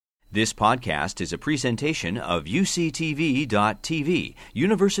This podcast is a presentation of UCTV.tv,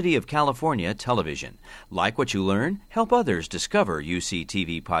 University of California Television. Like what you learn? Help others discover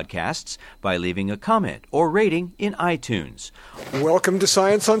UCTV podcasts by leaving a comment or rating in iTunes. Welcome to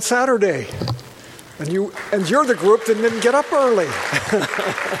Science on Saturday. And you're the group that didn't get up early.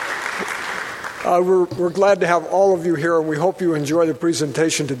 We're glad to have all of you here, and we hope you enjoy the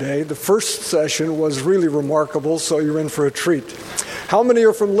presentation today. The first session was really remarkable, so you're in for a treat. How many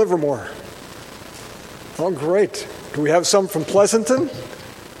are from Livermore? Oh, great. Do we have some from Pleasanton?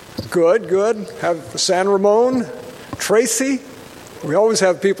 Good. Have San Ramon? Tracy? We always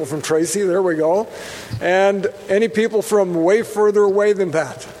have people from Tracy. There we go. And any people from way further away than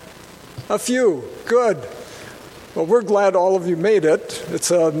that? A few. Good. Well, we're glad all of you made it.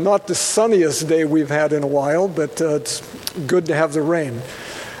 It's not the sunniest day we've had in a while, but it's good to have the rain.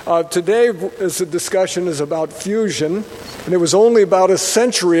 Today, the discussion is about fusion, and it was only about a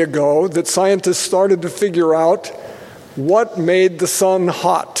century ago that scientists started to figure out what made the sun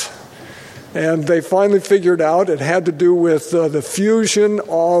hot. And they finally figured out it had to do with the fusion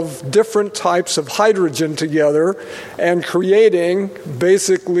of different types of hydrogen together and creating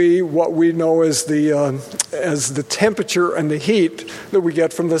basically what we know as the temperature and the heat that we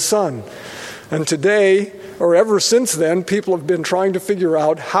get from the sun. And today, or ever since then, people have been trying to figure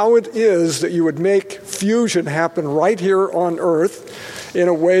out how it is that you would make fusion happen right here on Earth in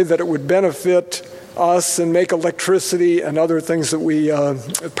a way that it would benefit us and make electricity and other things that we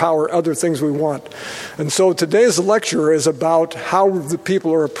power other things we want. And so today's lecture is about how the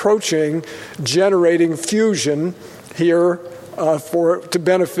people are approaching generating fusion here to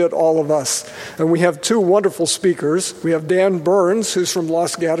benefit all of us. And we have two wonderful speakers. We have Dan Burns, who's from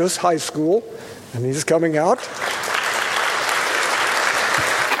Los Gatos High School, and he's coming out.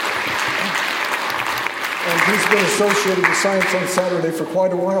 And he's been associated with Science on Saturday for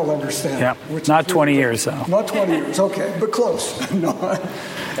quite a while, I understand. Yeah, not 20 years, though. Not 20 years, okay, but close. No.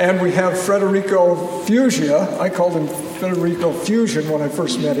 And we have Federico Fugia. I called him Federico Fusion when I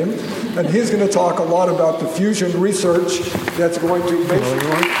first met him. And he's going to talk a lot about the fusion research that's going to basically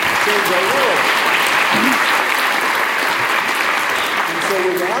change our world. And so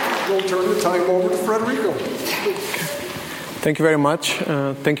with that, we'll turn the time over to Federico. Thank you very much.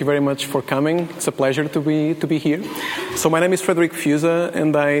 Thank you very much for coming. It's a pleasure to be here. So my name is Frederic Fusa,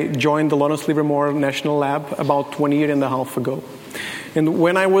 and I joined the Lawrence Livermore National Lab about 1 year and a half ago. And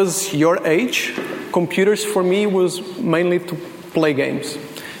when I was your age, computers for me was mainly to play games.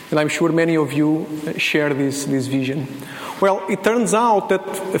 And I'm sure many of you share this vision. Well, it turns out that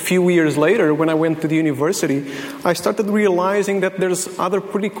a few years later, when I went to the university, I started realizing that there's other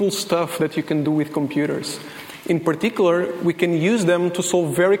pretty cool stuff that you can do with computers. In particular, we can use them to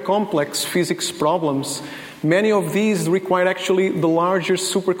solve very complex physics problems. Many of these require actually the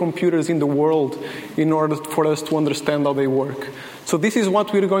largest supercomputers in the world in order for us to understand how they work. So this is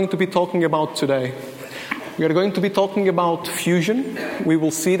what we're going to be talking about today. We are going to be talking about fusion. We will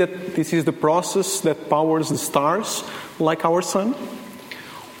see that this is the process that powers the stars, like our sun.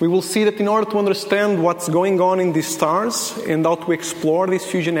 We will see that in order to understand what's going on in these stars and how to explore this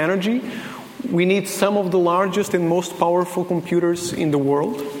fusion energy, we need some of the largest and most powerful computers in the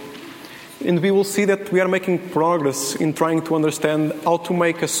world. And we will see that we are making progress in trying to understand how to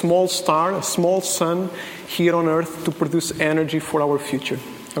make a small star, a small sun here on Earth to produce energy for our future.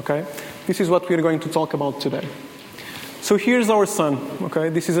 Okay? This is what we are going to talk about today. So here's our sun. Okay?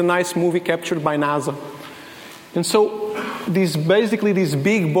 This is a nice movie captured by NASA. And so this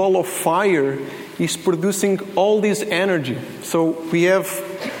big ball of fire is producing all this energy. So we have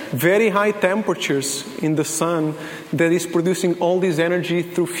very high temperatures in the sun that is producing all this energy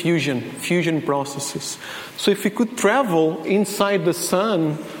through fusion processes. So if we could travel inside the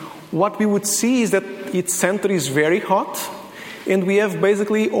sun, what we would see is that its center is very hot, and we have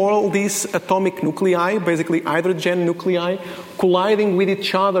basically all these atomic nuclei, basically hydrogen nuclei, colliding with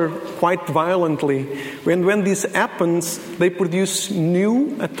each other quite violently. When this happens, they produce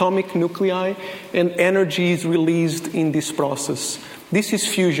new atomic nuclei, and energy is released in this process. This is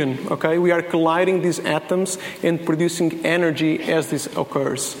fusion, okay? We are colliding these atoms and producing energy as this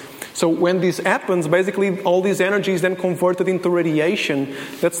occurs. So when this happens, basically all this energy is then converted into radiation.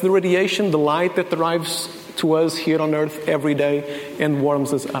 That's the radiation, the light that arrives to us here on Earth every day and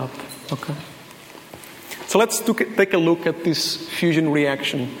warms us up, okay? So let's take a look at this fusion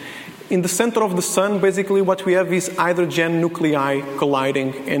reaction. In the center of the sun, basically what we have is hydrogen nuclei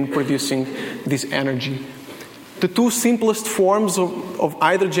colliding and producing this energy. The two simplest forms of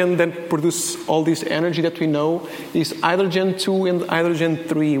hydrogen that produce all this energy that we know is hydrogen 2 and hydrogen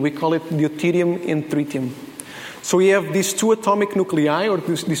 3. We call it deuterium and tritium. So we have these two atomic nuclei, or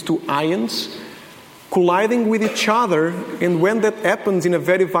these two ions, colliding with each other, and when that happens in a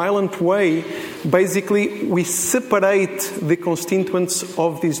very violent way, basically we separate the constituents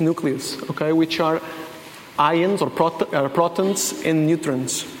of this nucleus, okay, which are ions or protons and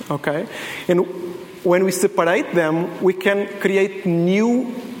neutrons, okay? And when we separate them, we can create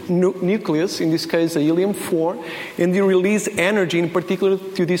new nucleus, in this case a helium-4, and you release energy, in particular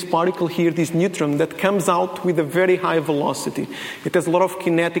to this particle here, this neutron, that comes out with a very high velocity. It has a lot of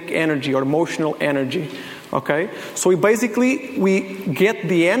kinetic energy or motional energy. Okay? So we get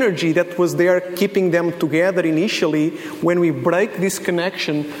the energy that was there keeping them together initially. When we break this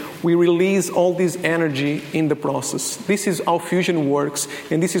connection, we release all this energy in the process. This is how fusion works,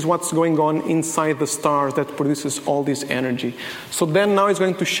 and this is what's going on inside the star that produces all this energy. So Dan now is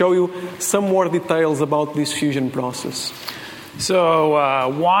going to show you some more details about this fusion process. So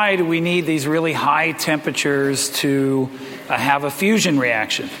why do we need these really high temperatures to have a fusion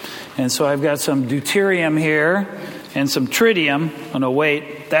reaction? And so I've got some deuterium here and some tritium. Oh, no,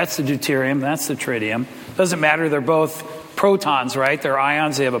 wait, that's the deuterium, that's the tritium. Doesn't matter, they're both protons, right? They're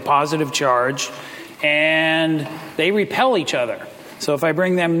ions, they have a positive charge, and they repel each other. So if I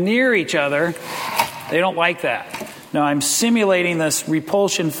bring them near each other, they don't like that. Now I'm simulating this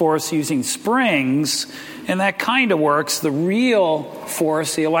repulsion force using springs, and that kind of works. The real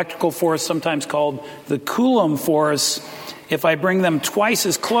force, the electrical force, sometimes called the Coulomb force, if I bring them twice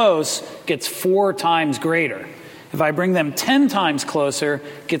as close, gets 4 times greater. If I bring them 10 times closer,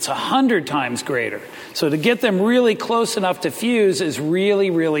 gets 100 times greater. So to get them really close enough to fuse is really,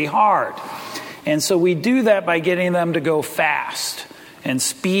 really hard. And so we do that by getting them to go fast. And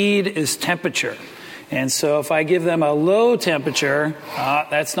speed is temperature. And so if I give them a low temperature,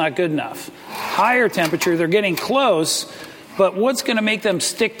 that's not good enough. Higher temperature, they're getting close, but what's going to make them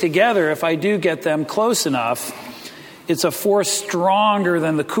stick together if I do get them close enough? It's a force stronger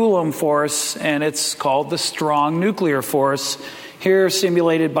than the Coulomb force, and it's called the strong nuclear force, here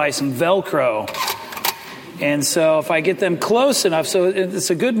simulated by some Velcro. And so if I get them close enough, so it's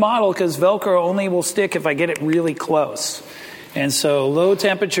a good model because Velcro only will stick if I get it really close. And so low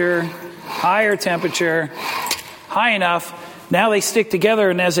temperature, higher temperature, high enough, now they stick together,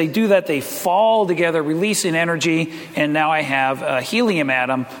 and as they do that, they fall together, releasing energy, and now I have a helium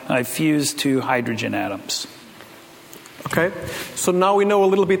atom I've fused to hydrogen atoms. Okay, so now we know a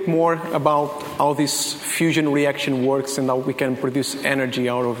little bit more about how this fusion reaction works and how we can produce energy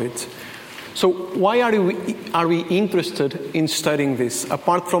out of it. So why are we interested in studying this,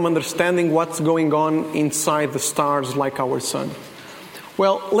 apart from understanding what's going on inside the stars like our sun?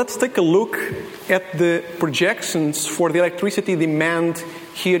 Well, let's take a look at the projections for the electricity demand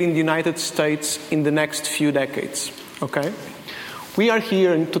here in the United States in the next few decades. Okay, we are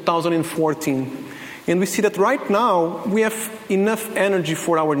here in 2014. And we see that right now we have enough energy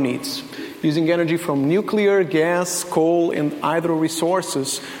for our needs. Using energy from nuclear, gas, coal, and hydro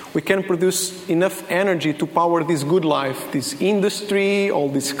resources, we can produce enough energy to power this good life, this industry, all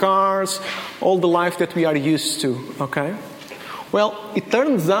these cars, all the life that we are used to, okay? Well, it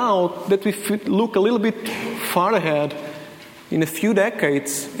turns out that if we look a little bit far ahead, in a few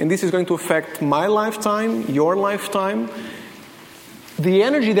decades, and this is going to affect my lifetime, your lifetime, the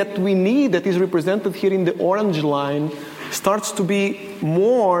energy that we need, that is represented here in the orange line, starts to be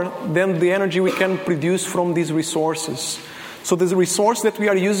more than the energy we can produce from these resources. So the resource that we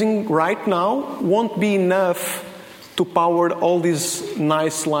are using right now won't be enough to power all this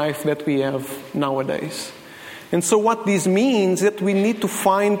nice life that we have nowadays. And so what this means is that we need to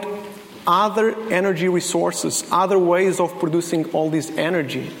find other energy resources, other ways of producing all this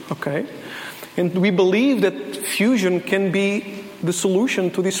energy, okay? And we believe that fusion can be the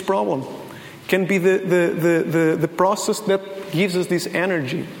solution to this problem, can be the process that gives us this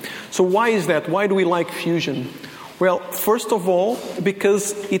energy. So why is that? Why do we like fusion? Well, first of all,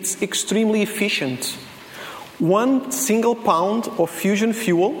 because it's extremely efficient. 1 single pound of fusion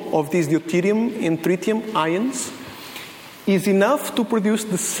fuel of these deuterium and tritium ions is enough to produce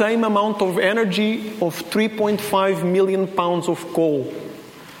the same amount of energy of 3.5 million pounds of coal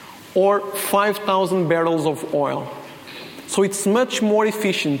or 5,000 barrels of oil. So it's much more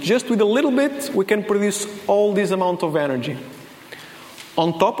efficient. Just with a little bit, we can produce all this amount of energy.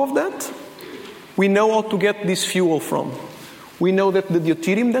 On top of that, we know how to get this fuel from. We know that the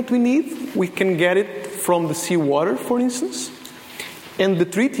deuterium that we need, we can get it from the seawater, for instance. And the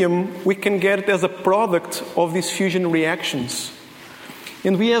tritium, we can get it as a product of these fusion reactions.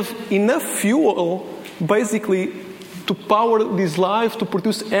 And we have enough fuel, basically, to power this life, to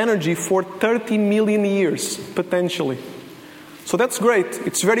produce energy for 30 million years, potentially. So that's great.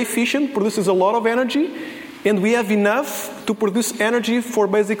 It's very efficient, produces a lot of energy, And we have enough to produce energy for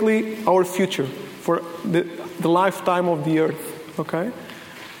basically our future, for the lifetime of the Earth, okay?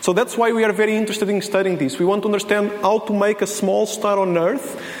 So that's why we are very interested in studying this. We want to understand how to make a small star on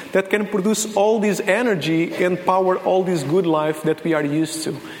Earth that can produce all this energy and power all this good life that we are used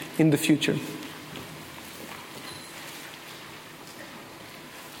to in the future.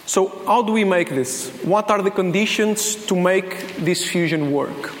 So how do we make this? What are the conditions to make this fusion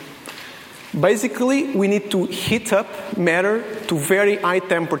work? Basically, we need to heat up matter to very high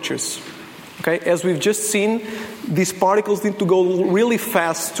temperatures. Okay? As we've just seen, these particles need to go really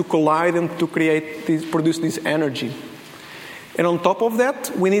fast to collide and to produce this energy. And on top of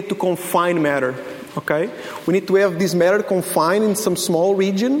that, we need to confine matter. Okay? We need to have this matter confined in some small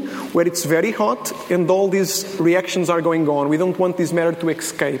region where it's very hot and all these reactions are going on. We don't want this matter to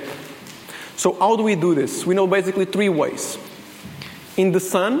escape. So how do we do this? We know basically 3 ways. In the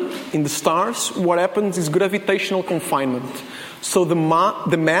sun, in the stars, what happens is gravitational confinement. So the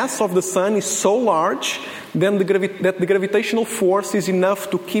mass of the sun is so large that the gravitational force is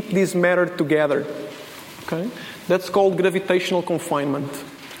enough to keep this matter together. Okay? That's called gravitational confinement.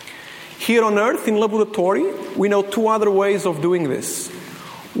 Here on Earth, in laboratory, we know 2 other ways of doing this.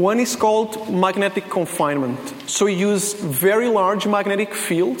 One is called magnetic confinement. So we use very large magnetic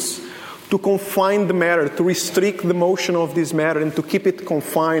fields to confine the matter, to restrict the motion of this matter and to keep it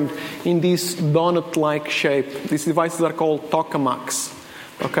confined in this donut-like shape. These devices are called tokamaks.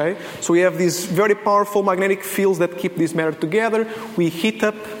 Okay? So we have these very powerful magnetic fields that keep this matter together. We heat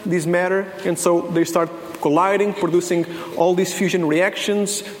up this matter, and so they start colliding, producing all these fusion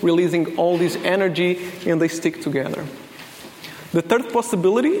reactions, releasing all this energy, and they stick together. The third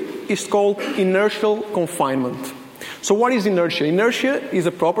possibility is called inertial confinement. So what is inertia? Inertia is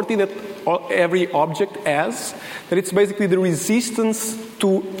a property that every object has, that it's basically the resistance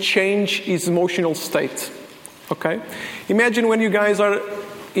to change its motional state. Okay? Imagine when you guys are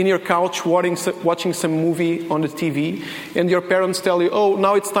in your couch watching some movie on the TV, and your parents tell you, oh,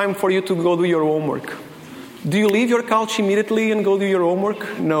 now it's time for you to go do your homework. Do you leave your couch immediately and go do your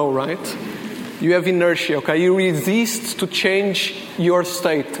homework? No, right? You have inertia, okay? You resist to change your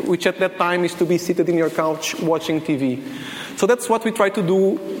state, which at that time is to be seated in your couch watching TV. So that's what we try to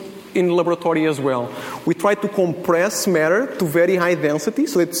do in laboratory as well. We try to compress matter to very high density,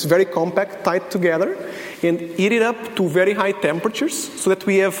 so it's very compact, tight together, and heat it up to very high temperatures so that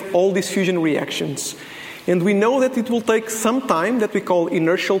we have all these fusion reactions. And we know that it will take some time, that we call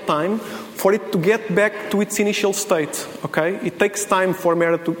inertial time, for it to get back to its initial state. Okay? It takes time for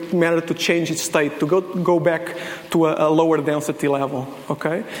matter to change its state, to go back to a lower density level.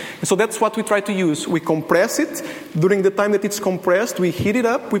 Okay? And so that's what we try to use. We compress it. During the time that it's compressed, we heat it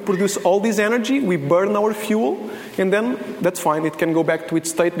up, we produce all this energy, we burn our fuel, and then that's fine. It can go back to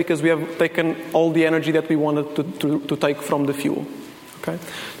its state because we have taken all the energy that we wanted to take from the fuel. Okay?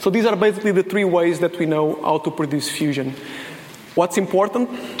 So these are basically the 3 ways that we know how to produce fusion. What's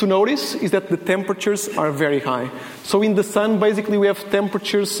important to notice is that the temperatures are very high. So in the sun, basically we have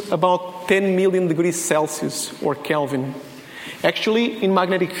temperatures about 10 million degrees Celsius or Kelvin. Actually, in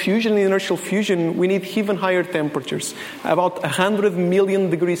magnetic fusion, in inertial fusion, we need even higher temperatures, about 100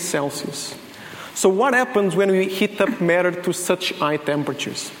 million degrees Celsius. So what happens when we heat up matter to such high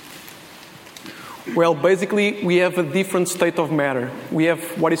temperatures? Well, basically, we have a different state of matter. We have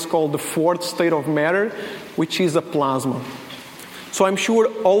what is called the 4th state of matter, which is a plasma. So I'm sure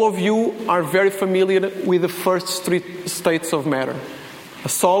all of you are very familiar with the first 3 states of matter: a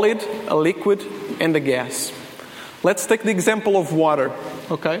solid, a liquid, and a gas. Let's take the example of water,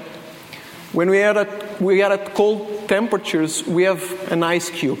 okay? When we are at cold temperatures, we have an ice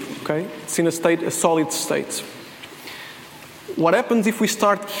cube, okay? It's in a solid state. What happens if we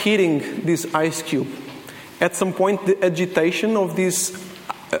start heating this ice cube? At some point, the agitation of these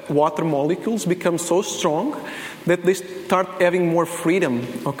water molecules becomes so strong that they start having more freedom,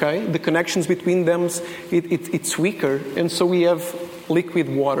 okay? The connections between them, it's weaker, and so we have liquid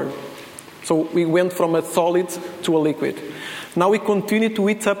water. So we went from a solid to a liquid. Now we continue to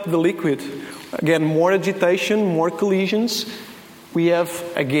heat up the liquid. Again, more agitation, more collisions. We have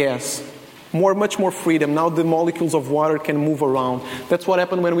a gas. Much more freedom. Now the molecules of water can move around. That's what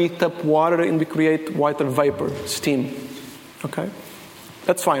happens when we heat up water and we create water vapor, steam. Okay?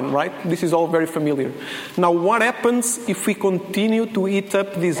 That's fine, right? This is all very familiar. Now what happens if we continue to heat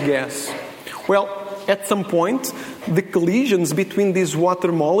up this gas? Well, at some point, the collisions between these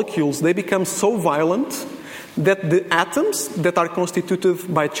water molecules, they become so violent that the atoms that are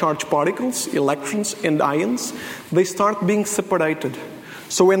constituted by charged particles, electrons and ions, they start being separated.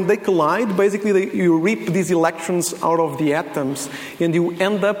 So when they collide, basically you rip these electrons out of the atoms, and you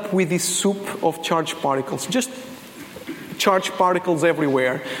end up with this soup of charged particles, just charged particles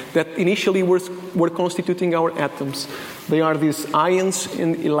everywhere that initially were constituting our atoms. They are these ions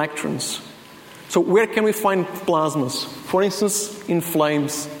and electrons. So where can we find plasmas? For instance, in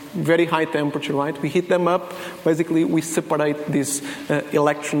flames, very high temperature, right? We heat them up, basically we separate these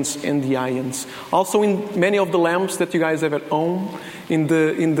electrons and the ions. Also in many of the lamps that you guys have at home, in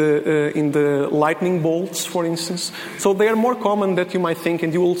the lightning bolts, for instance. So they are more common than you might think,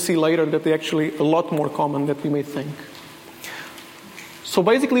 and you will see later that they're actually a lot more common than we may think. So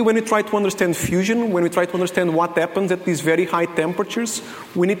basically, when we try to understand fusion, when we try to understand what happens at these very high temperatures,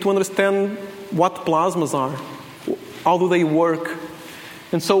 we need to understand what plasmas are. How do they work?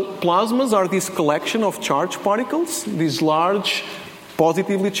 And so plasmas are this collection of charged particles, these large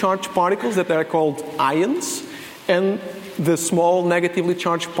positively charged particles that are called ions, and the small negatively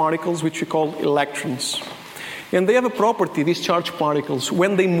charged particles which we call electrons. And they have a property, these charged particles.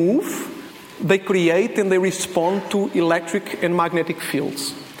 When they move, they create and they respond to electric and magnetic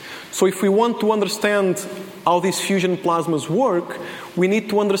fields. So if we want to understand how these fusion plasmas work, we need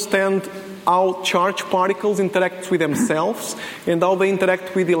to understand how charged particles interact with themselves and how they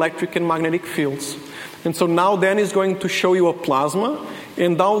interact with electric and magnetic fields. And so now Dan is going to show you a plasma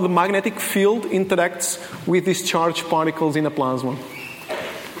and how the magnetic field interacts with these charged particles in a plasma.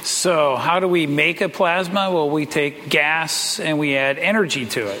 So how do we make a plasma? Well, we take gas and we add energy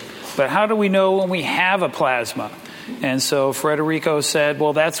to it. But how do we know when we have a plasma? And so Federico said,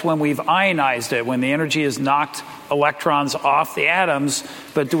 well, that's when we've ionized it, when the energy has knocked electrons off the atoms.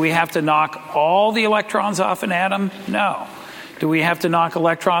 But do we have to knock all the electrons off an atom? No. Do we have to knock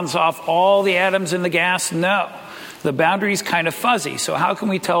electrons off all the atoms in the gas? No. The boundary's kind of fuzzy. So how can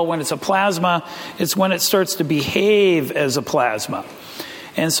we tell when it's a plasma? It's when it starts to behave as a plasma.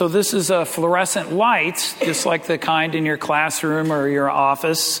 And so this is a fluorescent light, just like the kind in your classroom or your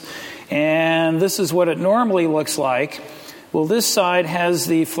office. And this is what it normally looks like. Well, this side has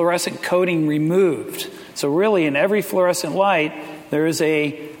the fluorescent coating removed. So really, in every fluorescent light, there is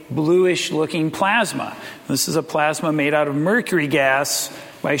a bluish-looking plasma. This is a plasma made out of mercury gas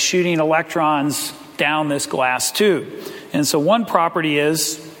by shooting electrons down this glass tube. And so one property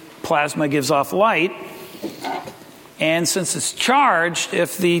is plasma gives off light. And since it's charged,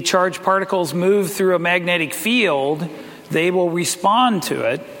 if the charged particles move through a magnetic field, they will respond to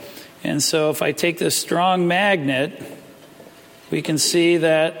it. And so if I take this strong magnet, we can see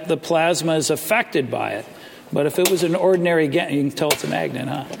that the plasma is affected by it. But if it was an ordinary gas, you can tell it's a magnet,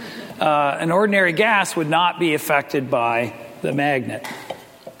 huh? An ordinary gas would not be affected by the magnet.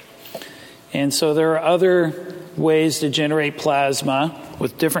 And so there are other ways to generate plasma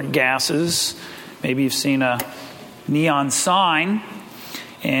with different gases. Maybe you've seen a neon sign.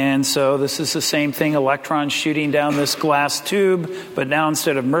 And so this is the same thing, electrons shooting down this glass tube, but now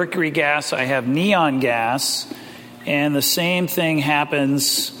instead of mercury gas, I have neon gas. And the same thing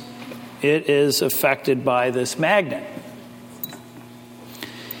happens, it is affected by this magnet.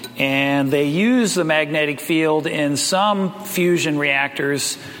 And they use the magnetic field in some fusion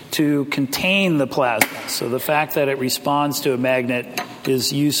reactors to contain the plasma. So the fact that it responds to a magnet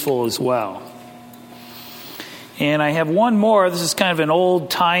is useful as well. And I have one more. This is kind of an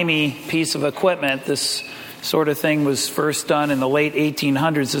old-timey piece of equipment. This sort of thing was first done in the late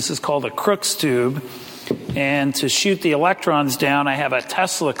 1800s. This is called a Crookes tube. And to shoot the electrons down, I have a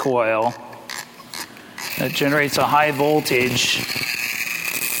Tesla coil that generates a high voltage.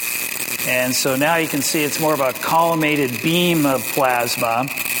 And so now you can see it's more of a collimated beam of plasma.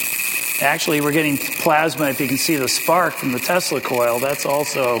 Actually, we're getting plasma, if you can see the spark from the Tesla coil, that's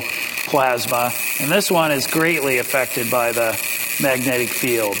also plasma. And this one is greatly affected by the magnetic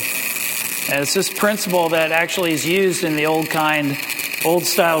field. And it's this principle that actually is used in the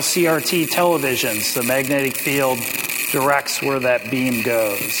old-style CRT televisions. The magnetic field directs where that beam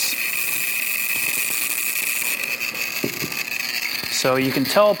goes. So you can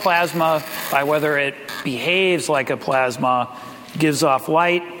tell plasma by whether it behaves like a plasma, gives off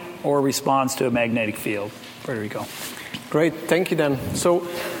light, or responds to a magnetic field. Where do we go? Great, thank you, Dan. So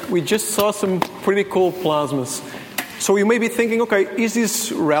we just saw some pretty cool plasmas. So you may be thinking, okay, is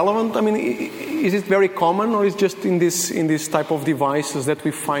this relevant? I mean, is it very common, or is it just in this type of devices that we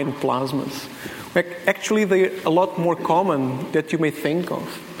find plasmas? Actually, they're a lot more common than you may think of.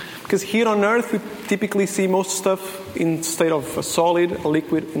 Because here on Earth, we typically see most stuff in state of a solid, a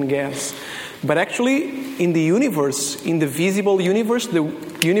liquid, and gas. But actually, in the universe, in the visible universe, the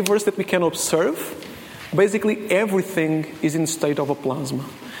universe that we can observe, basically everything is in state of a plasma.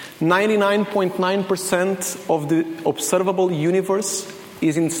 99.9% of the observable universe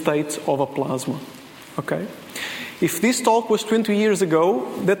is in state of a plasma. Okay? If this talk was 20 years ago,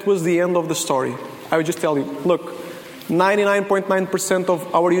 that was the end of the story. I would just tell you, look, 99.9%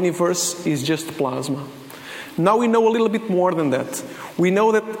 of our universe is just plasma. Now we know a little bit more than that. We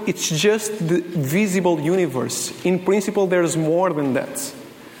know that it's just the visible universe. In principle, there's more than that.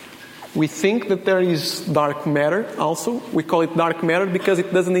 We think that there is dark matter also. We call it dark matter because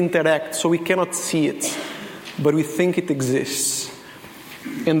it doesn't interact, so we cannot see it. But we think it exists.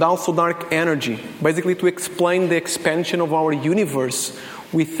 And also dark energy. Basically, to explain the expansion of our universe,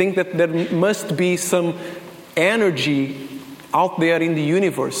 we think that there must be some energy out there in the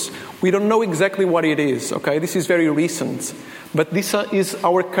universe. We don't know exactly what it is, okay? This is very recent. But this is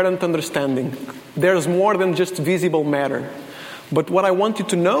our current understanding. There's more than just visible matter. But what I want you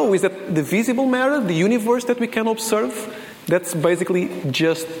to know is that the visible matter, the universe that we can observe, that's basically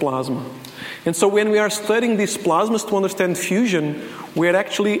just plasma. And so when we are studying these plasmas to understand fusion, we are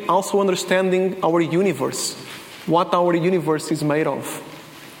actually also understanding our universe, what our universe is made of.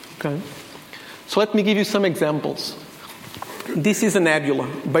 Okay? So let me give you some examples. This is a nebula.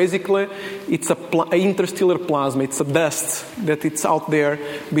 Basically, it's an interstellar plasma. It's a dust that it's out there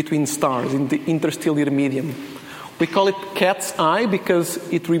between stars in the interstellar medium. We call it cat's eye because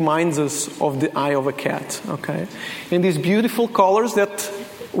it reminds us of the eye of a cat. Okay, and these beautiful colors that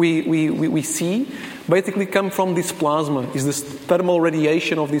we see basically come from this plasma. Is this thermal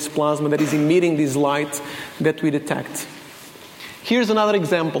radiation of this plasma that is emitting this light that we detect. Here's another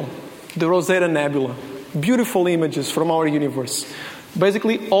example: the Rosetta Nebula. Beautiful images from our universe.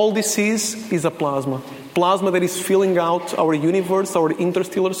 Basically, all this is a plasma. Plasma that is filling out our universe, our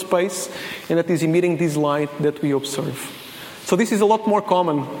interstellar space, and that is emitting this light that we observe. So this is a lot more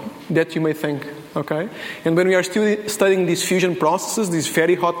common than you may think, okay? And when we are studying these fusion processes, this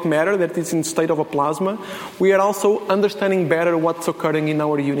very hot matter that is in state of a plasma, we are also understanding better what's occurring in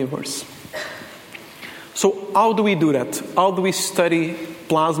our universe. So how do we do that? How do we study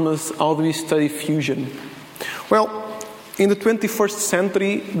plasmas? How do we study fusion? Well, in the 21st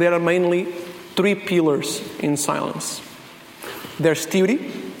century, there are mainly three pillars in science. There's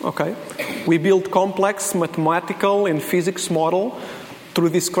theory, okay? We build complex mathematical and physics model to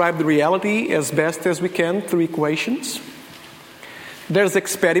describe the reality as best as we can through equations. There's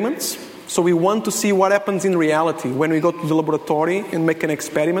experiments. So we want to see what happens in reality. When we go to the laboratory and make an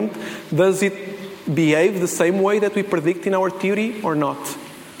experiment, does it behave the same way that we predict in our theory or not?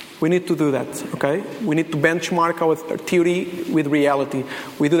 We need to do that, okay? We need to benchmark our theory with reality.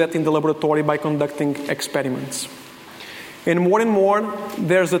 We do that in the laboratory by conducting experiments. And more,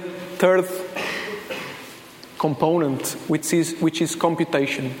 there's a third component, which is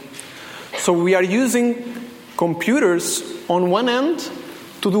computation. So we are using computers on one end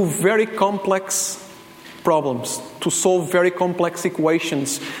to do very complex problems, to solve very complex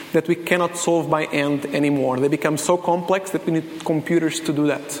equations that we cannot solve by hand anymore. They become so complex that we need computers to do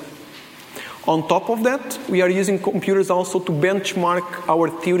that. On top of that, we are using computers also to benchmark our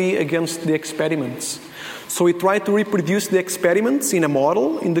theory against the experiments. So we try to reproduce the experiments in a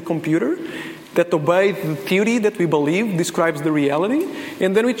model in the computer that obey the theory that we believe describes the reality,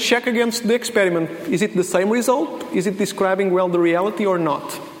 and then we check against the experiment. Is it the same result? Is it describing well the reality or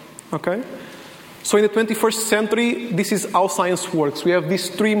not? Okay? So in the 21st century, this is how science works. We have these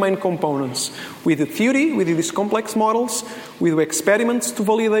three main components. With the theory, we do these complex models, we do experiments to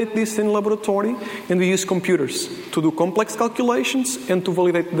validate this in laboratory, and we use computers to do complex calculations and to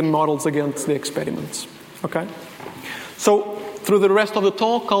validate the models against the experiments. Okay? So through the rest of the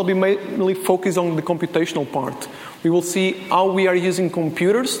talk, I'll be mainly focused on the computational part. We will see how we are using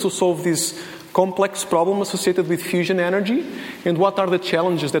computers to solve this complex problem associated with fusion energy and what are the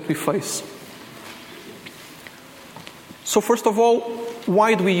challenges that we face. So first of all,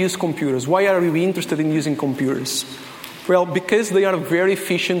 why do we use computers? Why are we interested in using computers? Well, because they are very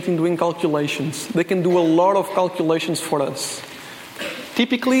efficient in doing calculations. They can do a lot of calculations for us.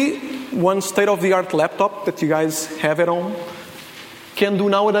 Typically, one state-of-the-art laptop that you guys have at home can do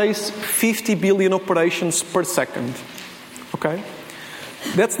nowadays 50 billion operations per second. Okay?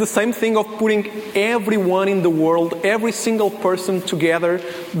 That's the same thing of putting everyone in the world, every single person together,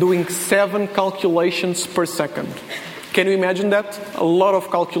 doing 7 calculations per second. Can you imagine that? A lot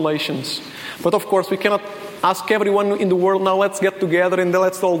of calculations. But of course, we cannot ask everyone in the world, now let's get together and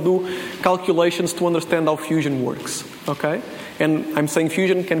let's all do calculations to understand how fusion works. Okay? And I'm saying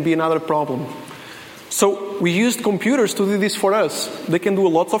fusion can be another problem. So we used computers to do this for us. They can do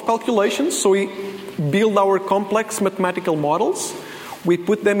lots of calculations, so we build our complex mathematical models, we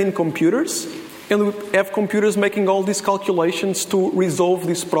put them in computers, and we have computers making all these calculations to resolve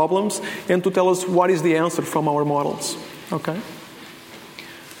these problems and to tell us what is the answer from our models. Okay?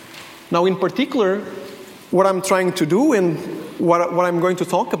 Now, in particular, what I'm trying to do and what I'm going to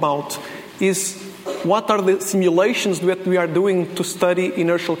talk about is what are the simulations that we are doing to study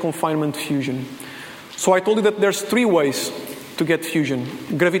inertial confinement fusion. So I told you that there's 3 ways to get fusion.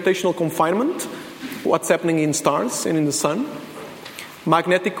 Gravitational confinement, what's happening in stars and in the sun.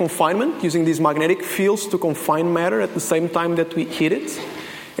 Magnetic confinement, using these magnetic fields to confine matter at the same time that we heat it.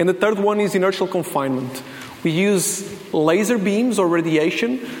 And the third one is inertial confinement. We use laser beams or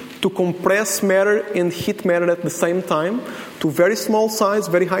radiation to compress matter and heat matter at the same time to very small size,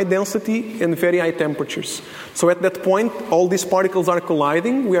 very high density, and very high temperatures. So at that point, all these particles are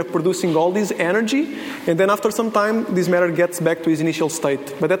colliding, we are producing all this energy, and then after some time, this matter gets back to its initial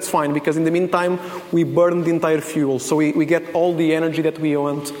state. But that's fine, because in the meantime, we burn the entire fuel, so we get all the energy that we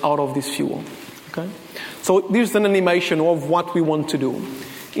want out of this fuel. Okay? So this is an animation of what we want to do.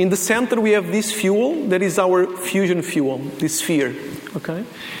 In the center, we have this fuel, that is our fusion fuel, this sphere. Okay?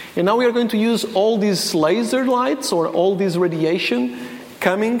 And now we are going to use all these laser lights or all this radiation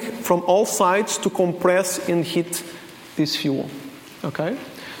coming from all sides to compress and heat this fuel. Okay?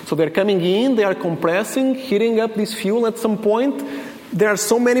 So they're coming in, they are compressing, heating up this fuel. At some point, there are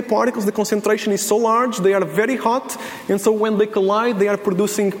so many particles, the concentration is so large, they are very hot, and so when they collide, they are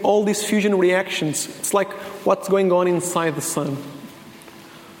producing all these fusion reactions. It's like what's going on inside the sun.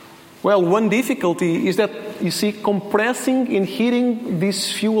 Well, one difficulty is that, you see, compressing and heating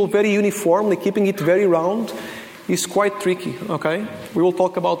this fuel very uniformly, keeping it very round, is quite tricky, okay? We will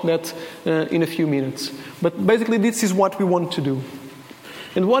talk about that in a few minutes. But basically, this is what we want to do.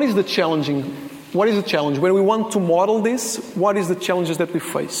 And what is the challenge? When we want to model this, what is the challenges that we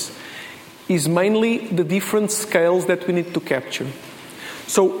face? Is mainly the different scales that we need to capture.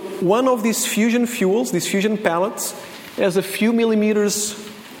 So one of these fusion fuels, these fusion pellets, has a few millimeters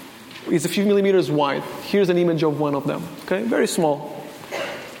wide. Here's an image of one of them. Okay, very small.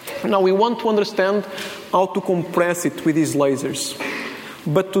 Now we want to understand how to compress it with these lasers.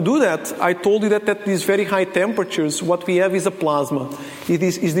 But to do that, I told you that at these very high temperatures, what we have is a plasma. It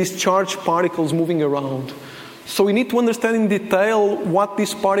is these charged particles moving around. So we need to understand in detail what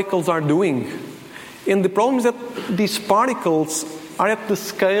these particles are doing. And the problem is that these particles are at the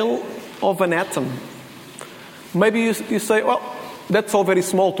scale of an atom. Maybe you say, well, that's all very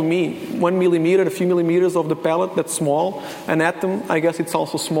small to me. 1 millimeter, a few millimeters of the pellet, that's small. An atom, I guess it's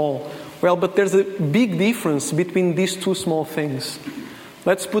also small. Well, but there's a big difference between these two small things.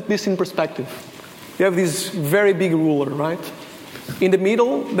 Let's put this in perspective. You have this very big ruler, right? In the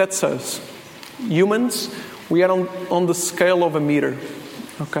middle, that's us. Humans, we are on the scale of a meter.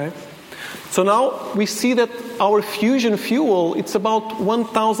 Okay? So now we see that our fusion fuel, it's about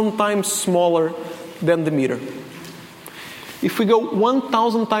 1,000 times smaller than the meter. If we go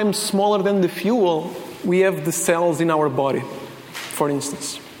 1,000 times smaller than the fuel, we have the cells in our body, for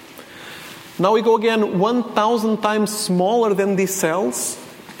instance. Now we go again 1,000 times smaller than these cells,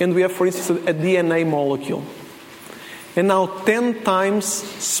 and we have, for instance, a DNA molecule. And now 10 times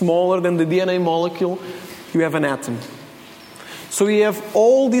smaller than the DNA molecule, you have an atom. So we have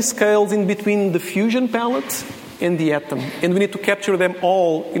all these scales in between the fusion pellet and the atom, and we need to capture them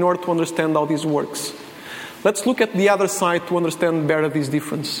all in order to understand how this works. Let's look at the other side to understand better this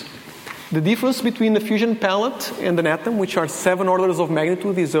difference. The difference between the fusion pellet and an atom, which are 7 orders of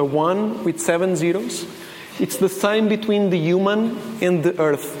magnitude, is a 1 with 7 zeros. It's the same between the human and the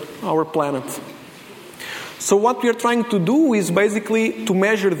Earth, our planet. So what we are trying to do is basically to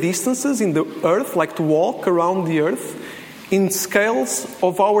measure distances in the Earth, like to walk around the Earth, in scales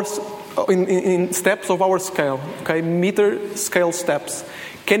of our, in steps of our scale, okay, meter scale steps.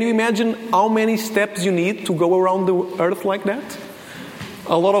 Can you imagine how many steps you need to go around the Earth like that?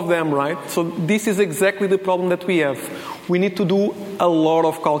 A lot of them, right? So this is exactly the problem that we have. We need to do a lot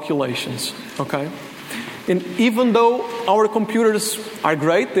of calculations, okay? And even though our computers are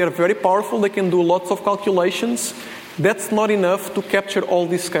great, they are very powerful, they can do lots of calculations, that's not enough to capture all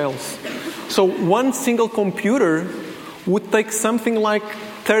these scales. So one single computer would take something like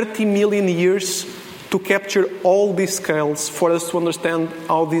 30 million years to capture all these scales for us to understand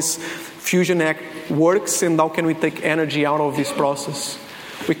how this fusion act works and how can we take energy out of this process.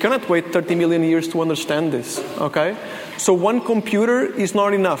 We cannot wait 30 million years to understand this, okay? So one computer is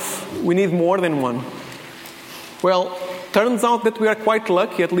not enough. We need more than one. Well, turns out that we are quite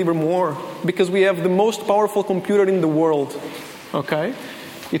lucky at Livermore because we have the most powerful computer in the world, okay?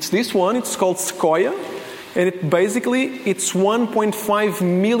 It's this one, it's called Sequoia, and it's 1.5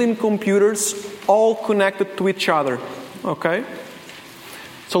 million computers all connected to each other, okay?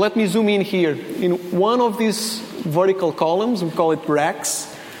 So let me zoom in here. In one of these vertical columns, we call it racks,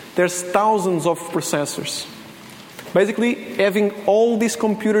 there's thousands of processors. Basically, having all these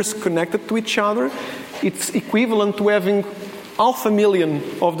computers connected to each other, it's equivalent to having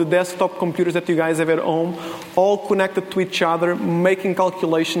 500,000 of the desktop computers that you guys have at home, all connected to each other, making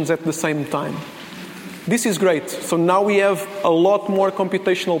calculations at the same time. This is great. So now we have a lot more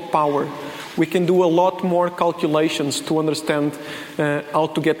computational power. We can do a lot more calculations to understand how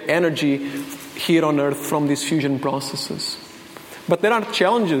to get energy here on Earth from these fusion processes. But there are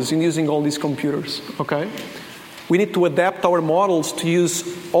challenges in using all these computers, okay? We need to adapt our models to use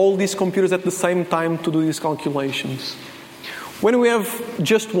all these computers at the same time to do these calculations. When we have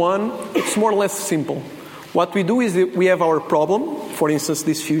just one, it's more or less simple. What we do is that we have our problem, for instance,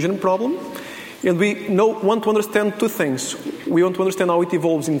 this fusion problem, and we want to understand two things. We want to understand how it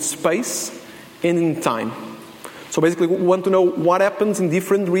evolves in space and in time. So basically, we want to know what happens in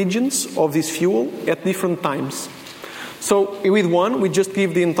different regions of this fuel at different times. So with one, we just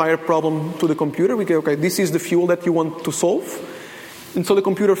give the entire problem to the computer. We go, okay, this is the fuel that you want to solve. And so the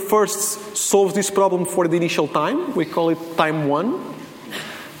computer first solves this problem for the initial time. We call it time 1.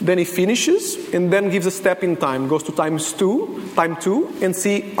 Then it finishes and then gives a step in time. Goes to time 2, and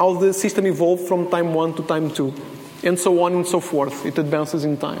see how the system evolved from time 1 to time 2. And so on and so forth. It advances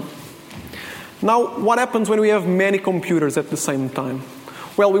in time. Now, what happens when we have many computers at the same time?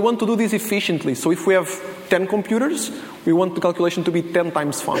 Well, we want to do this efficiently. So if we have 10 computers, we want the calculation to be 10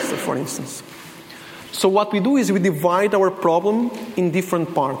 times faster, for instance. So what we do is we divide our problem in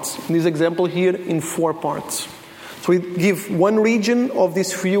different parts. In this example here, in 4 parts. So we give one region of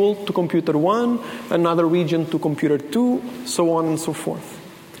this fuel to computer 1, another region to computer 2, so on and so forth.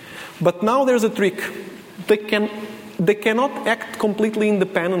 But now there's a trick. They cannot act completely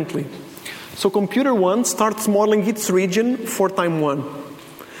independently. So computer 1 starts modeling its region for time 1.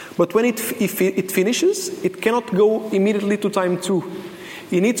 But when it finishes, it cannot go immediately to time 2.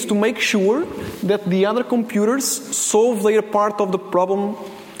 It needs to make sure that the other computers solve their part of the problem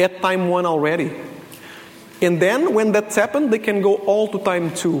at time 1 already. And then, when that's happened, they can go all to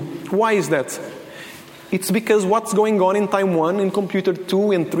time 2. Why is that? It's because what's going on in time 1, in computer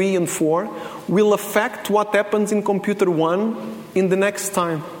 2 and 3 and 4, will affect what happens in computer 1 in the next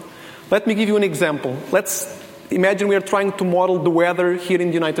time. Let me give you an example. Let's imagine we are trying to model the weather here in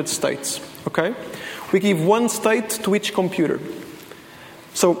the United States. Okay? We give one state to each computer.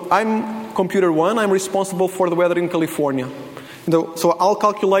 So I'm computer 1, I'm responsible for the weather in California. So I'll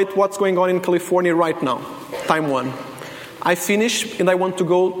calculate what's going on in California right now, time 1. I finish and I want to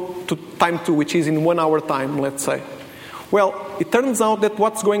go to time 2, which is in 1 hour time, let's say. Well, it turns out that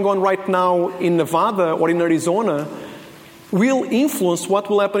what's going on right now in Nevada or in Arizona will influence what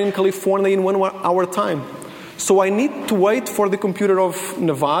will happen in California in 1 hour time. So I need to wait for the computer of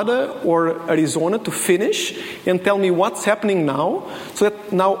Nevada or Arizona to finish and tell me what's happening now, so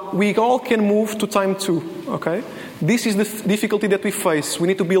that now we all can move to time 2, okay? This is the difficulty that we face. We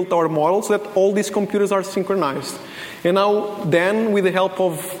need to build our models so that all these computers are synchronized. And now Dan, with the help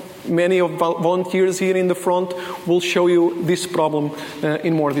of many of volunteers here in the front, will show you this problem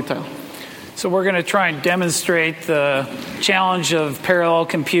in more detail. So we're going to try and demonstrate the challenge of parallel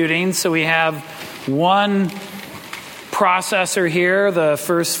computing. So we have one processor here, the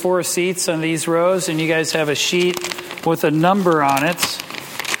first 4 seats on these rows, and you guys have a sheet with a number on it,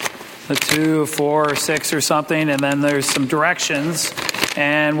 a 2, 4, or 6 or something, and then there's some directions.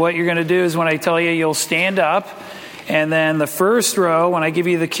 And what you're going to do is when I tell you, you'll stand up, and then the first row, when I give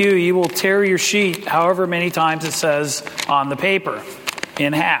you the cue, you will tear your sheet however many times it says on the paper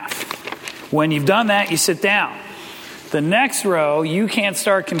in half. When you've done that, you sit down. The next row, you can't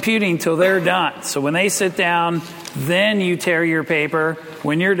start computing till they're done. So when they sit down, then you tear your paper.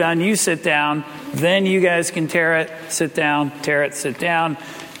 When you're done, you sit down. Then you guys can tear it, sit down, tear it, sit down.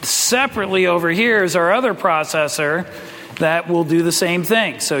 Separately over here is our other processor that will do the same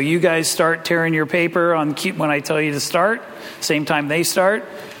thing. So you guys start tearing your paper on when I tell you to start. Same time they start.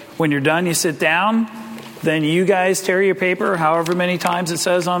 When you're done, you sit down. Then you guys tear your paper however many times it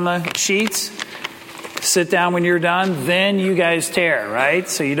says on the sheets. Sit down when you're done. Then you guys tear, right?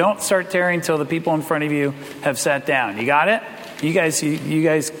 So you don't start tearing until the people in front of you have sat down. You got it? You guys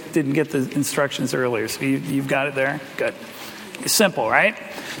didn't get the instructions earlier, so you've got it there? Good. It's simple, right?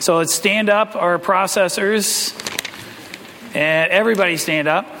 So let's stand up our processors. And everybody stand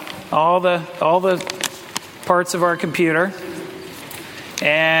up. All the parts of our computer.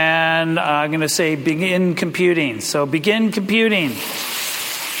 And I'm going to say begin computing. So begin computing.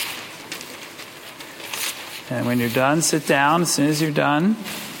 And when you're done, sit down as soon as you're done.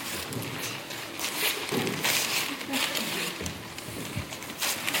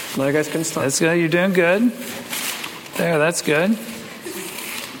 Now you guys can start. That's good. You're doing good. There, that's good.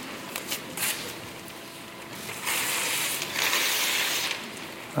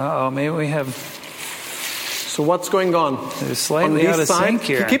 Maybe we have... So what's going on? They're slightly out of sync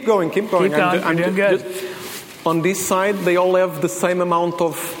here. Keep going. Keep going. I'm doing good. On this side, they all have the same amount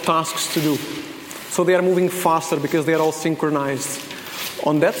of tasks to do. So they are moving faster because they are all synchronized.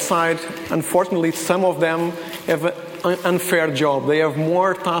 On that side, unfortunately, some of them have an unfair job. They have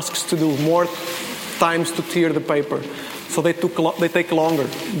more tasks to do, more times to tear the paper. So they take longer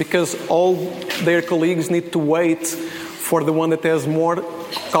because all their colleagues need to wait for the one that has more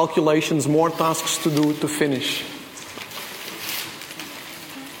calculations, more tasks to do to finish.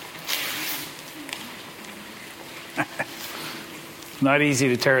 Not easy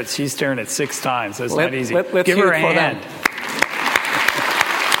to tear it. She's tearing it 6 times. That's not easy. Let's give her a hand.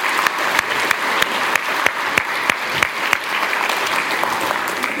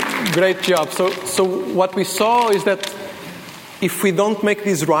 Great job. So what we saw is that if we don't make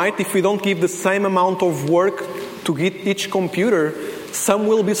this right, if we don't give the same amount of work to each computer, some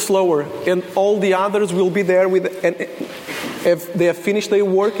will be slower, and all the others will be there and if they have finished their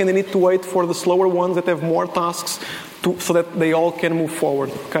work and they need to wait for the slower ones that have more tasks so that they all can move forward.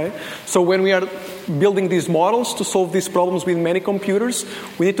 Okay? So when we are building these models to solve these problems with many computers,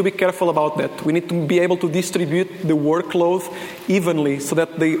 we need to be careful about that. We need to be able to distribute the workload evenly so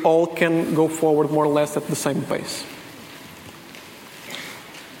that they all can go forward more or less at the same pace.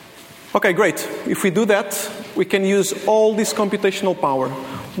 Okay, great. If we do that, we can use all this computational power.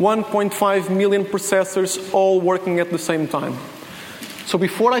 1.5 million processors all working at the same time. So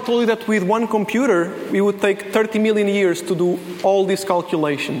before I told you that with one computer, we would take 30 million years to do all these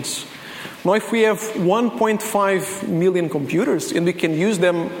calculations. Now if we have 1.5 million computers and we can use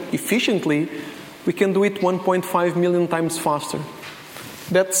them efficiently, we can do it 1.5 million times faster.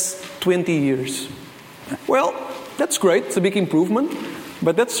 That's 20 years. Well, that's great. It's a big improvement.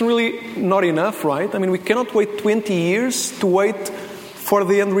 But that's really not enough, right? I mean, we cannot wait 20 years to wait for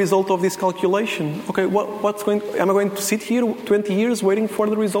the end result of this calculation. Okay, am I going to sit here 20 years waiting for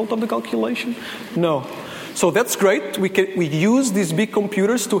the result of the calculation? No. So that's great. We use these big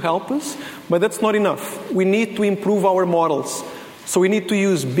computers to help us, but that's not enough. We need to improve our models. So we need to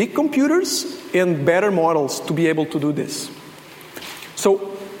use big computers and better models to be able to do this.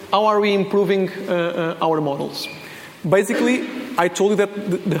 So how are we improving our models? Basically, I told you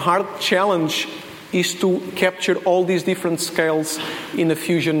that the hard challenge is to capture all these different scales in a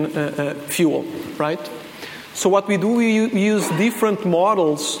fusion fuel, right? So what we do, we use different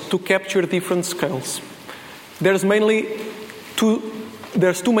models to capture different scales. There's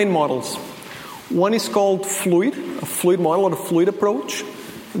two main models. One is called fluid, a fluid model or a fluid approach.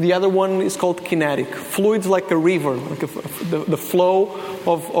 The other one is called kinetic. Fluid's like a river, like the flow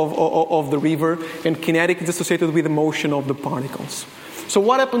of the river, and kinetic is associated with the motion of the particles. So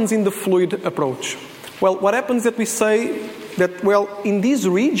what happens in the fluid approach? Well, what happens is that we say that, in this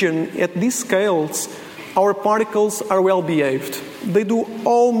region, at these scales, our particles are well behaved. They do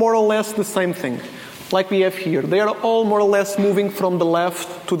all more or less the same thing, like we have here. They are all more or less moving from the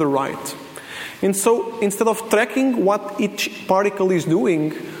left to the right. And so instead of tracking what each particle is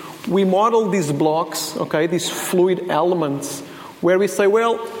doing, we model these blocks, okay, these fluid elements, where we say,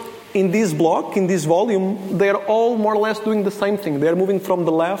 in this block, in this volume, they are all more or less doing the same thing. They are moving from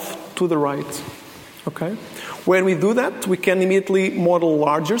the left to the right. Okay? When we do that, we can immediately model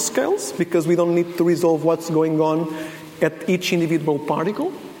larger scales because we don't need to resolve what's going on at each individual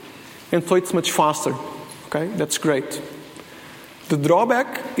particle. And so it's much faster. Okay? That's great. The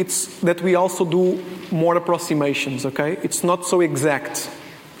drawback is that we also do more approximations, okay? It's not so exact,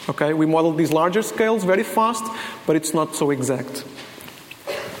 okay? We model these larger scales very fast, but it's not so exact.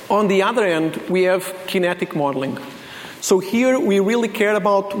 On the other end, we have kinetic modeling. So here we really care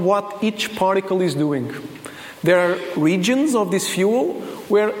about what each particle is doing. There are regions of this fuel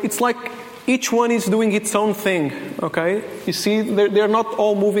where it's like each one is doing its own thing, okay? You see, they're not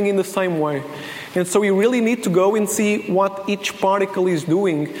all moving in the same way. And so we really need to go and see what each particle is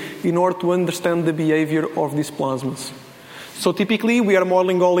doing in order to understand the behavior of these plasmas. So typically we are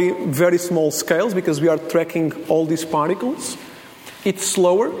modeling only very small scales because we are tracking all these particles. It's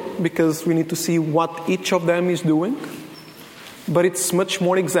slower because we need to see what each of them is doing. But it's much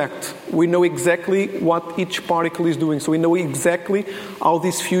more exact. We know exactly what each particle is doing. So we know exactly how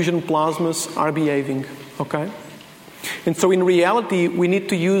these fusion plasmas are behaving. Okay? And so in reality, we need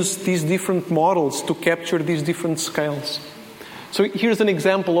to use these different models to capture these different scales. So here's an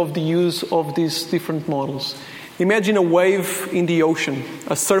example of the use of these different models. Imagine a wave in the ocean,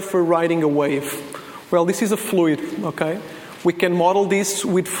 a surfer riding a wave. Well, this is a fluid, okay? We can model this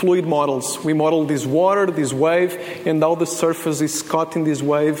with fluid models. We model this water, this wave, and how the surface is caught in this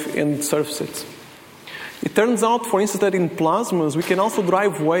wave and surfs it. It turns out, for instance, that in plasmas, we can also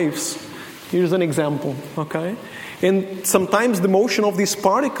drive waves. Here's an example, okay? And sometimes the motion of these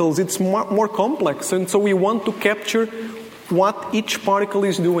particles, it's more complex, and so we want to capture what each particle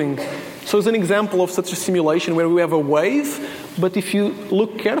is doing. So it's an example of such a simulation where we have a wave, but if you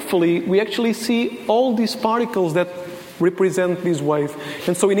look carefully, we actually see all these particles that represent this wave.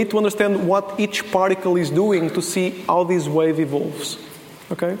 And so we need to understand what each particle is doing to see how this wave evolves.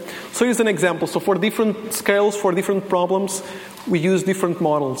 Okay? So here's an example. So for different scales, for different problems, we use different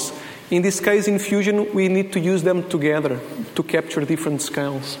models. In this case, in fusion, we need to use them together to capture different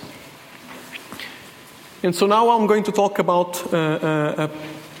scales. And so now I'm going to talk about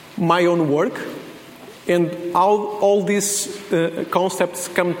my own work and how all these concepts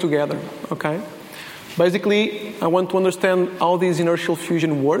come together. Okay? Basically, I want to understand how this inertial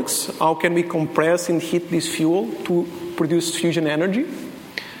fusion works. How can we compress and heat this fuel to produce fusion energy?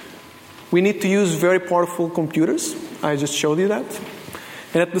 We need to use very powerful computers. I just showed you that.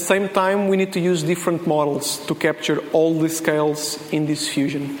 And at the same time, we need to use different models to capture all the scales in this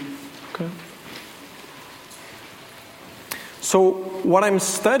fusion. Okay? So what I'm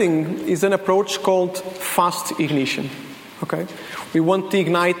studying is an approach called fast ignition. Okay? We want to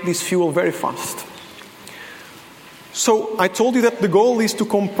ignite this fuel very fast. So I told you that the goal is to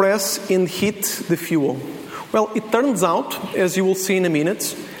compress and heat the fuel. Well, it turns out, as you will see in a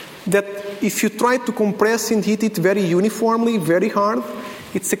minute, that if you try to compress and heat it very uniformly, very hard,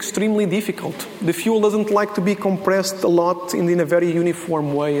 it's extremely difficult. The fuel doesn't like to be compressed a lot and in a very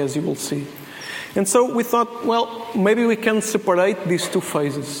uniform way, as you will see. And so we thought, well, maybe we can separate these two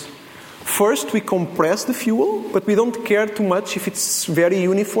phases. First, we compress the fuel, but we don't care too much if it's very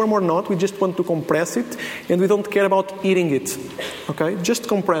uniform or not. We just want to compress it, and we don't care about heating it. Okay? Just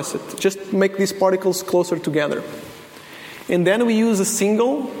compress it. Just make these particles closer together. And then we use a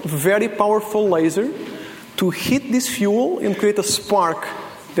single, very powerful laser to heat this fuel and create a spark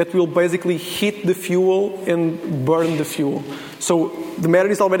that will basically heat the fuel and burn the fuel. So the matter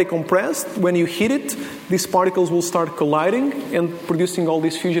is already compressed. When you heat it, these particles will start colliding and producing all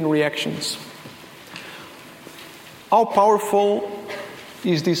these fusion reactions. How powerful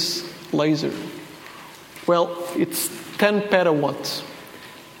is this laser? Well, it's 10 petawatts.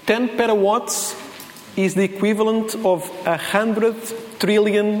 10 petawatts is the equivalent of 100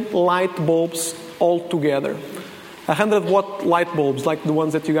 trillion light bulbs altogether. 100-watt light bulbs, like the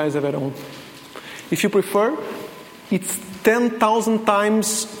ones that you guys have at home. If you prefer, it's 10,000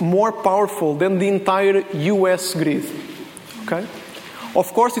 times more powerful than the entire US grid. Okay?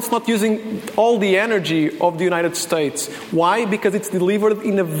 Of course, it's not using all the energy of the United States. Why? Because it's delivered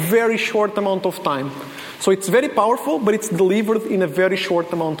in a very short amount of time. So it's very powerful, but it's delivered in a very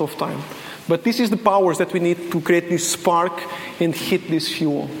short amount of time. But this is the powers that we need to create this spark and heat this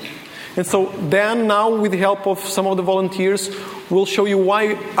fuel. And so then now, with the help of some of the volunteers, we'll show you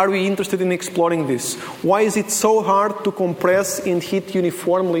why are we interested in exploring this. Why is it so hard to compress and heat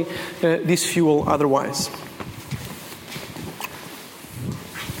uniformly this fuel otherwise?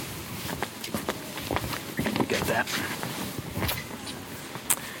 Get that.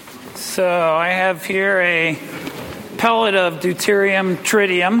 So I have here a pellet of deuterium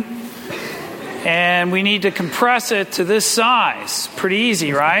tritium, and we need to compress it to this size. Pretty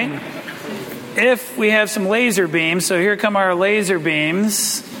easy, right? If we have some laser beams, so here come our laser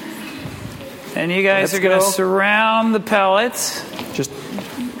beams, and you guys are going to surround the pellets. Just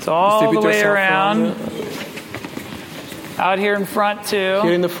it's all the way around. Out here in front too.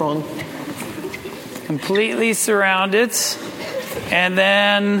 Here in the front. Completely surround it. And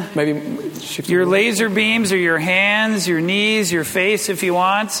then maybe your laser beams are your hands, your knees, your face if you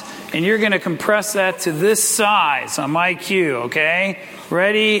want. And you're going to compress that to this size on my cue, okay?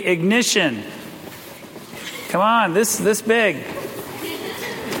 Ready, ignition. Come on, this big.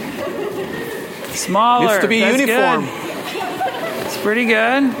 Smaller. Needs to be That's uniform. Good. It's pretty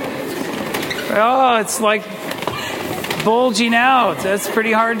good. Oh, it's like bulging out. That's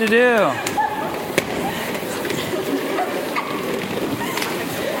pretty hard to do.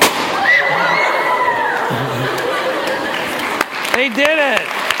 They did it.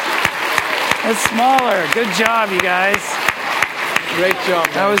 It's smaller. Good job, you guys. Great job.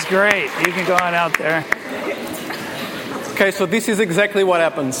 That was great. You can go on out there. Okay, so this is exactly what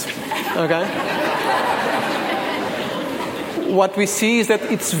happens. Okay? What we see is that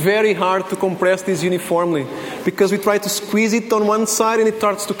it's very hard to compress this uniformly because we try to squeeze it on one side and it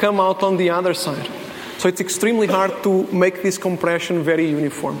starts to come out on the other side. So it's extremely hard to make this compression very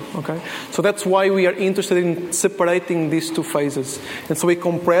uniform. Okay? So that's why we are interested in separating these two phases. And so we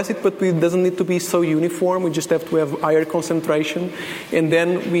compress it, but it doesn't need to be so uniform. We just have to have higher concentration, and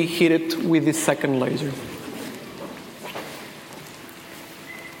then we heat it with this second laser.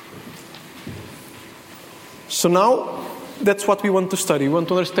 So now, that's what we want to study. We want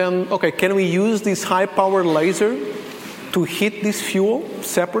to understand, okay, can we use this high-power laser to heat this fuel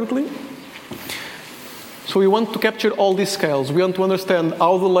separately? So we want to capture all these scales. We want to understand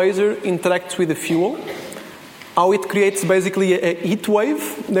how the laser interacts with the fuel, how it creates basically a heat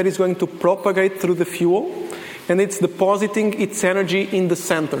wave that is going to propagate through the fuel, and it's depositing its energy in the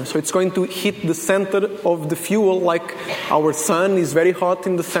center. So it's going to hit the center of the fuel, like our sun is very hot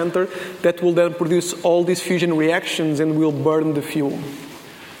in the center. That will then produce all these fusion reactions and will burn the fuel.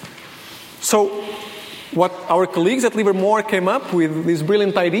 So what our colleagues at Livermore came up with, this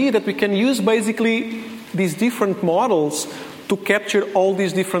brilliant idea that we can use basically these different models to capture all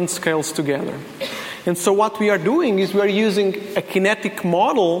these different scales together. And so what we are doing is we are using a kinetic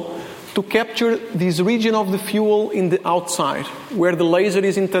model to capture this region of the fuel in the outside, where the laser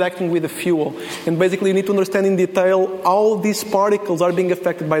is interacting with the fuel. And basically you need to understand in detail how these particles are being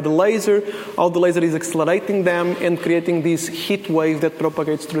affected by the laser, how the laser is accelerating them and creating this heat wave that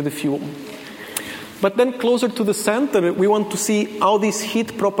propagates through the fuel. But then closer to the center, we want to see how this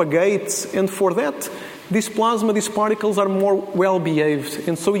heat propagates, and for that, this plasma, these particles are more well-behaved,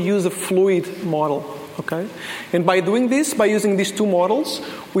 and so we use a fluid model. Okay? And by doing this, by using these two models,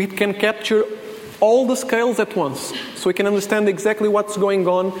 we can capture all the scales at once. So we can understand exactly what's going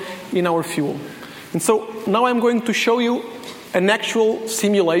on in our fuel. And so now I'm going to show you an actual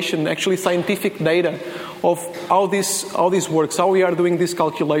simulation, actually scientific data of how this works, how we are doing these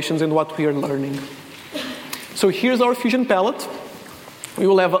calculations and what we are learning. So here's our fusion pellet. We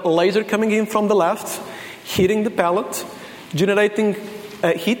will have a laser coming in from the left, hitting the pellet, generating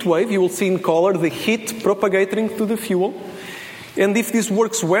a heat wave. You will see in color the heat propagating through the fuel. And if this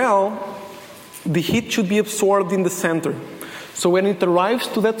works well, the heat should be absorbed in the center. So when it arrives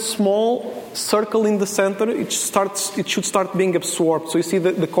to that small circle in the center, it should start being absorbed. So you see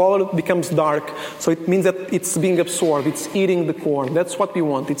the color becomes dark. So it means that it's being absorbed. It's eating the core. That's what we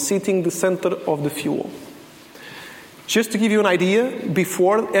want. It's eating the center of the fuel. Just to give you an idea,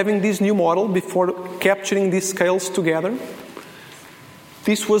 before having this new model, before capturing these scales together,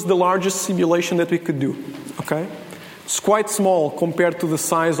 this was the largest simulation that we could do. Okay? It's quite small compared to the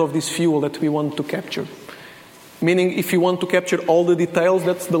size of this fuel that we want to capture. Meaning, if you want to capture all the details,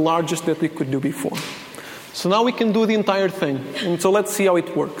 that's the largest that we could do before. So now we can do the entire thing. And so let's see how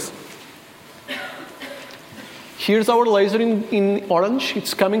it works. Here's our laser in orange.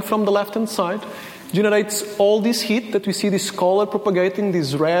 It's coming from the left-hand side. Generates all this heat that we see this color propagating,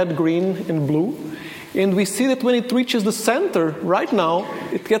 this red, green, and blue. And we see that when it reaches the center, right now,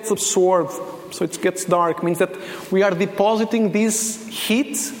 it gets absorbed. So it gets dark. It means that we are depositing this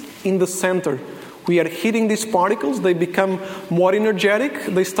heat in the center. We are heating these particles. They become more energetic.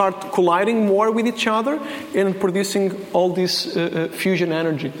 They start colliding more with each other and producing all this fusion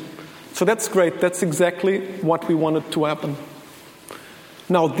energy. So that's great. That's exactly what we wanted to happen.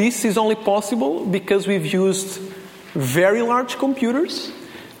 Now, this is only possible because we've used very large computers.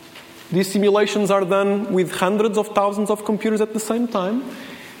 These simulations are done with hundreds of thousands of computers at the same time.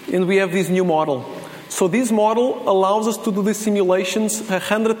 And we have this new model. So this model allows us to do these simulations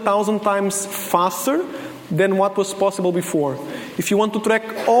 100,000 times faster than what was possible before. If you want to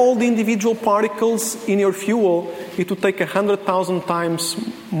track all the individual particles in your fuel, it would take 100,000 times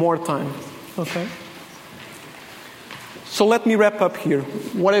more time. Okay? So let me wrap up here.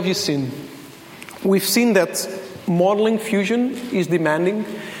 What have you seen? We've seen that modeling fusion is demanding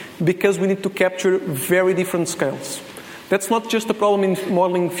because we need to capture very different scales. That's not just a problem in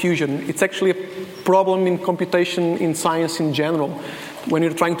modeling fusion. It's actually a problem in computation in science in general. When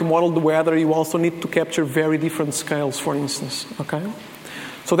you're trying to model the weather, you also need to capture very different scales, for instance. Okay?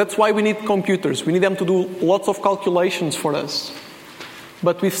 So that's why we need computers. We need them to do lots of calculations for us.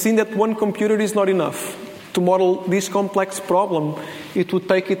 But we've seen that one computer is not enough. To model this complex problem, it would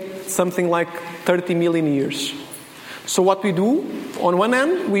take it something like 30 million years. So what we do, on one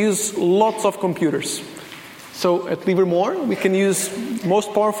end, we use lots of computers. So at Livermore, we can use the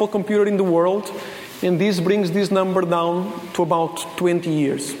most powerful computer in the world, and this brings this number down to about 20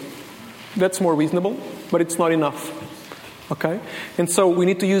 years. That's more reasonable, but it's not enough. Okay? And so we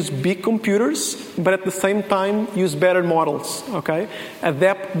need to use big computers, but at the same time use better models. Okay?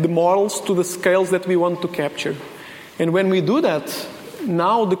 Adapt the models to the scales that we want to capture. And when we do that,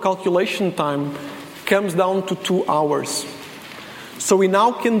 now the calculation time comes down to 2 hours. So we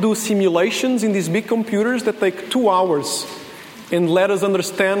now can do simulations in these big computers that take 2 hours and let us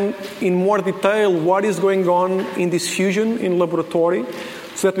understand in more detail what is going on in this fusion in laboratory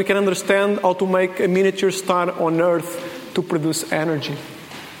so that we can understand how to make a miniature star on Earth to produce energy.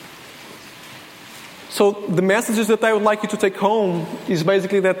 So the messages that I would like you to take home is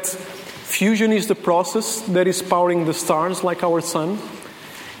basically that Fusion is the process that is powering the stars like our sun,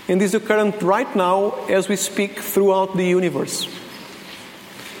 and is occurring right now as we speak throughout the universe.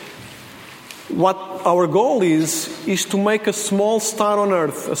 What our goal is to make a small star on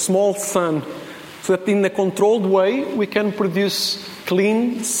Earth, a small sun, so that in a controlled way we can produce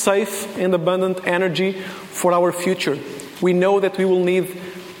clean, safe, and abundant energy for our future. We know that we will need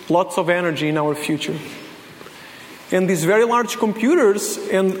lots of energy in our future. And these very large computers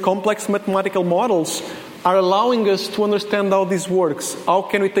and complex mathematical models are allowing us to understand how this works. How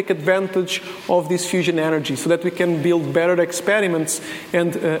can we take advantage of this fusion energy so that we can build better experiments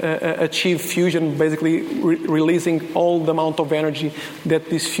and achieve fusion, basically releasing all the amount of energy that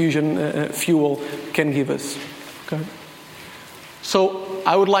this fusion fuel can give us. Okay. So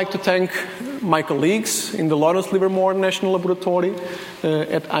I would like to thank my colleagues in the Lawrence Livermore National Laboratory,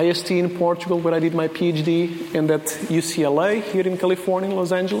 at IST in Portugal, where I did my PhD, and at UCLA here in California, in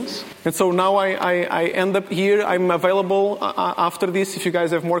Los Angeles. And so now I end up here. I'm available after this if you guys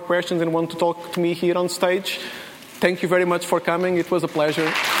have more questions and want to talk to me here on stage. Thank you very much for coming. It was a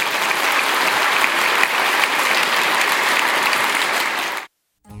pleasure.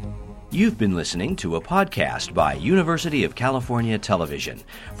 You've been listening to a podcast by University of California Television.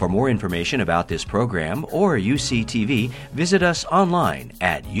 For more information about this program or UCTV, visit us online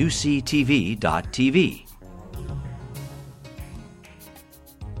at uctv.tv.